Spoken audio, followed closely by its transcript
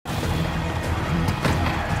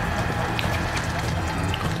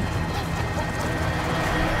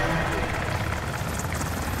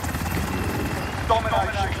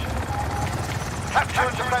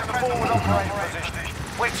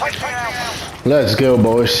Let's go,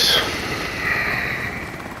 boys.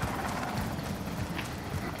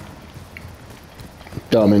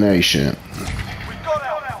 Domination.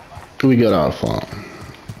 We got Alpha.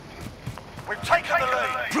 We've taken the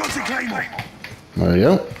lead. There you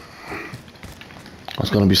go. There's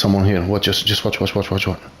gonna be someone here. Watch, just watch.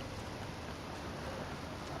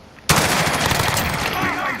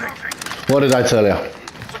 What did I tell you?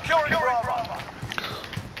 Securing Bravo.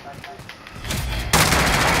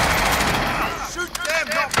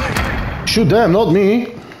 Shoot them, not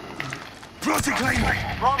me.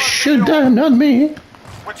 Shoot them, not me.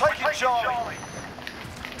 We're taking Charlie.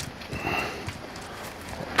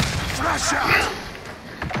 Flash out.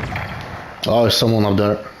 Oh, there's someone up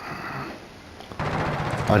there.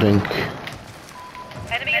 I think.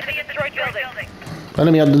 Enemy at the destroyed building.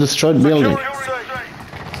 Enemy at the destroyed building.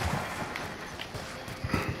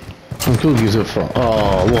 Who gives a fuck?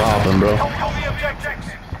 Oh, what happened, bro?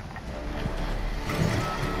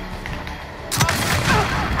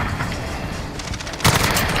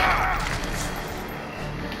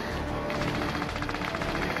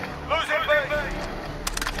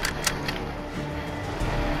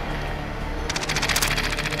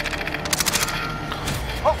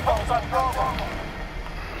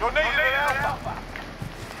 You're needed in Alpha.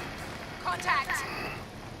 Contact.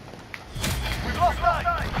 We've lost light.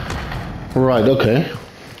 Right, okay.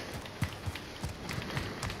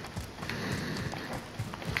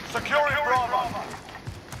 Securing Bravo.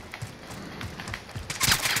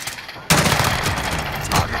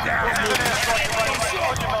 Target down.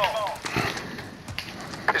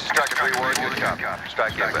 This is Striker 3-1, good copy.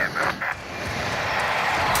 Strike inbound.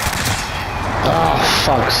 Ah,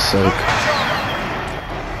 fuck's sake.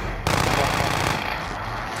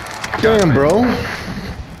 Damn, bro.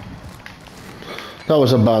 That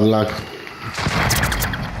was a bad luck.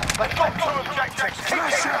 They've got two objectives.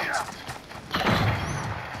 Flash out.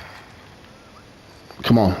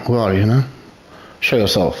 Come on, where are you, man? Show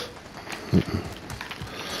yourself.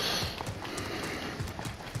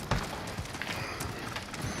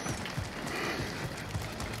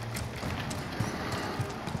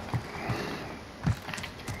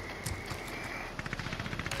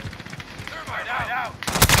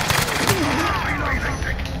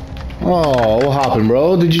 Oh, what happened,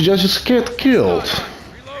 bro? Did you just get killed?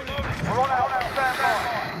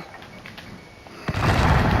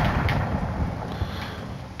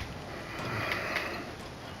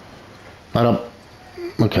 I don't...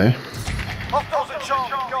 Okay. Hostiles at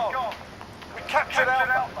Charlie, go. We captured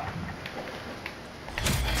Alpha.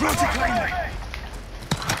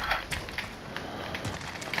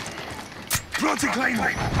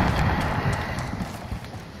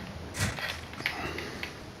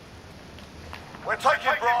 We're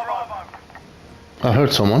taking Bravo. I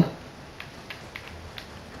heard someone.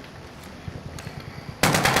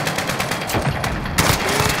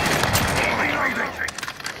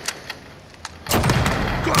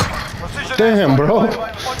 Damn, bro.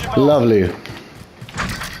 Lovely.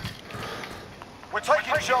 We're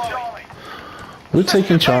taking Charlie. We're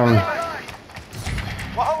taking Charlie. We're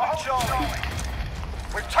holding Charlie.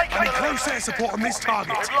 We've taken the close air support on this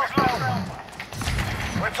target. We've lost Alpha.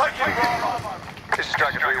 We're taking Bravo. This is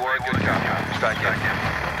Striker 3-1, good copy. Strike inbound.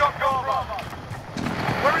 We've got Bravo.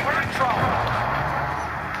 We're in control.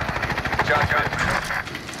 John,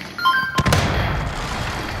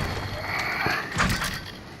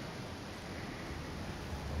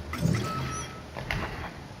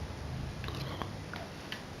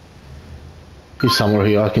 He's somewhere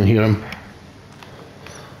here, I can hear him.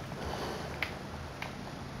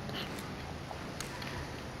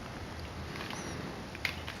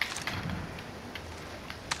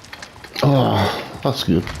 Oh, that's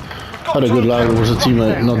good. Had a good lag, it was a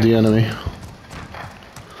teammate, not the enemy.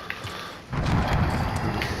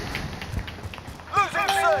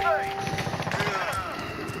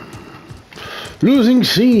 Losing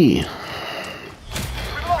C!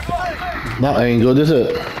 That ain't good, is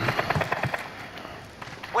it?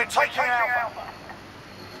 We're taking Alpha.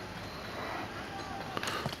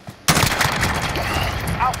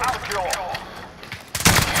 Alpha secure.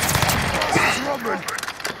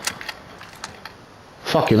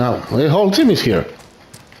 Fucking hell, the whole team is here.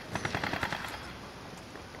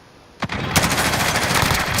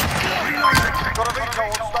 Got a vehicle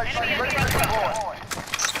on station. Ready to deploy.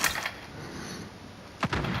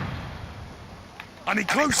 I need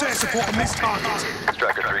close air support on this target.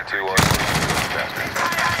 Striker 3-2-1.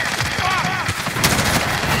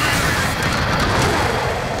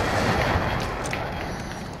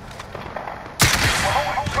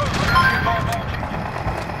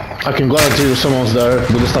 I can guarantee you someone's there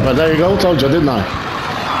with the stuff. There you go, told you, didn't I?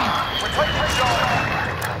 We're taking Charlie.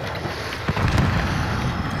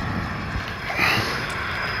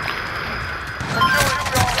 Securing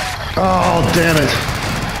Charlie. Oh, damn it.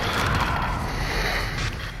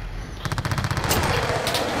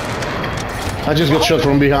 I just got shot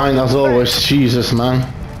from behind as always. Jesus, man.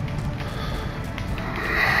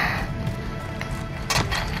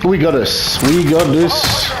 We got this. We got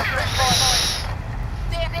this.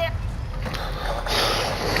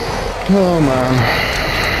 Oh, man.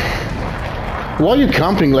 Why are you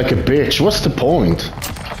camping like a bitch? What's the point?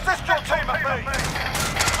 Assist your team at me.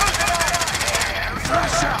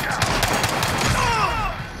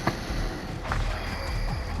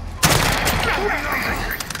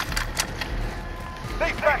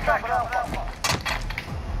 Need backup at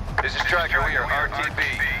Alpha. This is Striker, we are RTB.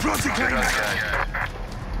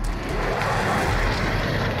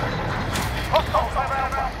 Hostiles have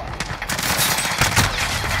Alpha.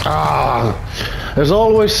 Ah, there's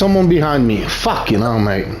always someone behind me. Fucking hell,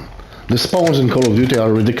 mate. The spawns in Call of Duty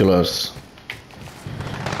are ridiculous.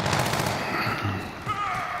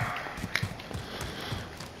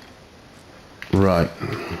 Right.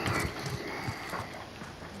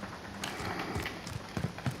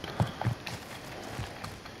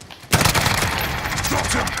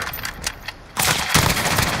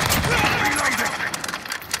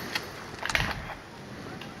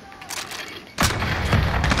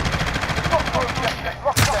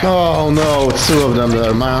 Oh no, it's two of them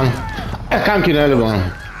there, man. I can't kill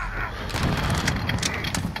anyone.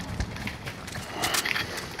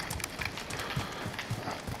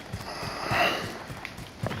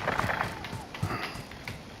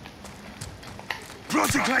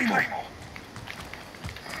 Planting Claymore.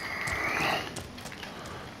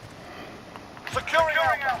 Securing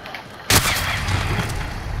Alpha.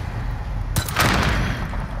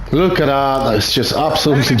 Look at that, that's just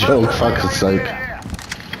absolutely joke, fuck's sake.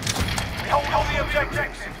 We hold all the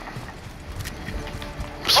objectives.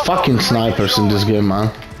 There's fucking snipers in this game,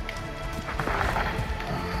 man.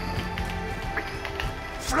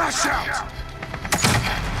 Flash out.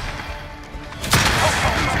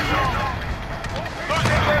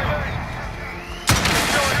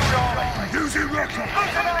 Using rocket.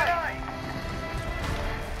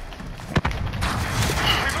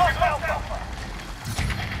 We've lost Alpha.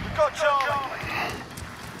 We've got Charlie.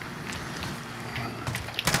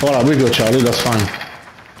 Alright, we go, Charlie, that's fine.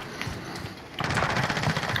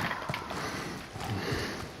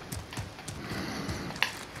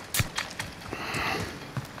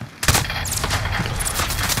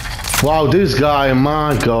 Wow, this guy,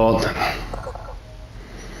 my god.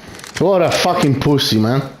 What a fucking pussy,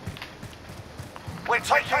 man. We're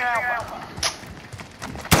taking Alpha.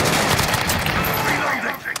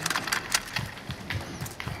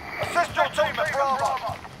 Assist your team at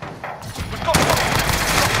Bravo. We've got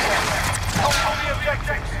hold all the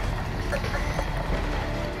objectives.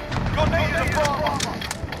 Got needed at Bravo.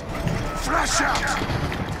 Flash out.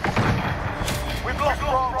 We've lost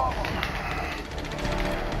Bravo.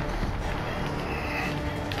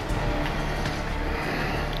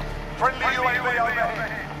 Friendly UAV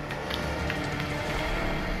overhead.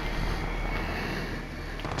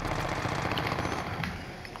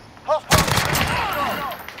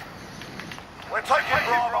 Hostile. We're taking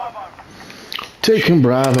Bravo. Taking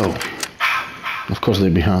Bravo. Of course they're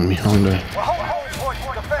behind me, aren't they? We're holding point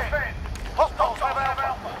to defend. Hostiles have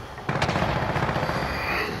Alpha.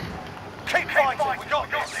 Keep fighting, we got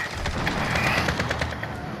this.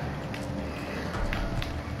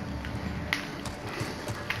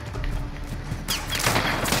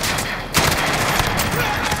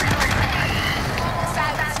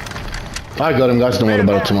 I got him, guys, don't worry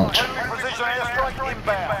about it too much. Precision airstrike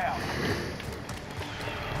inbound.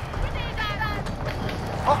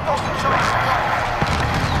 Hostiles in charge.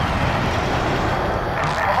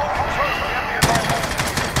 We're holding true for the enemy advantage.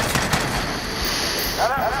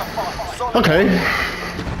 Okay.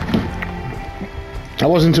 That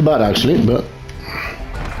wasn't too bad actually, but...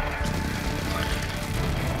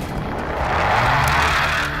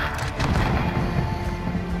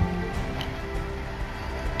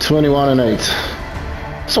 $21 and 8.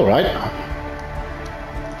 It's alright.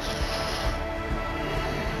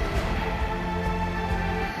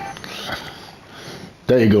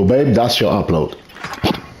 There you go, babe. That's your upload.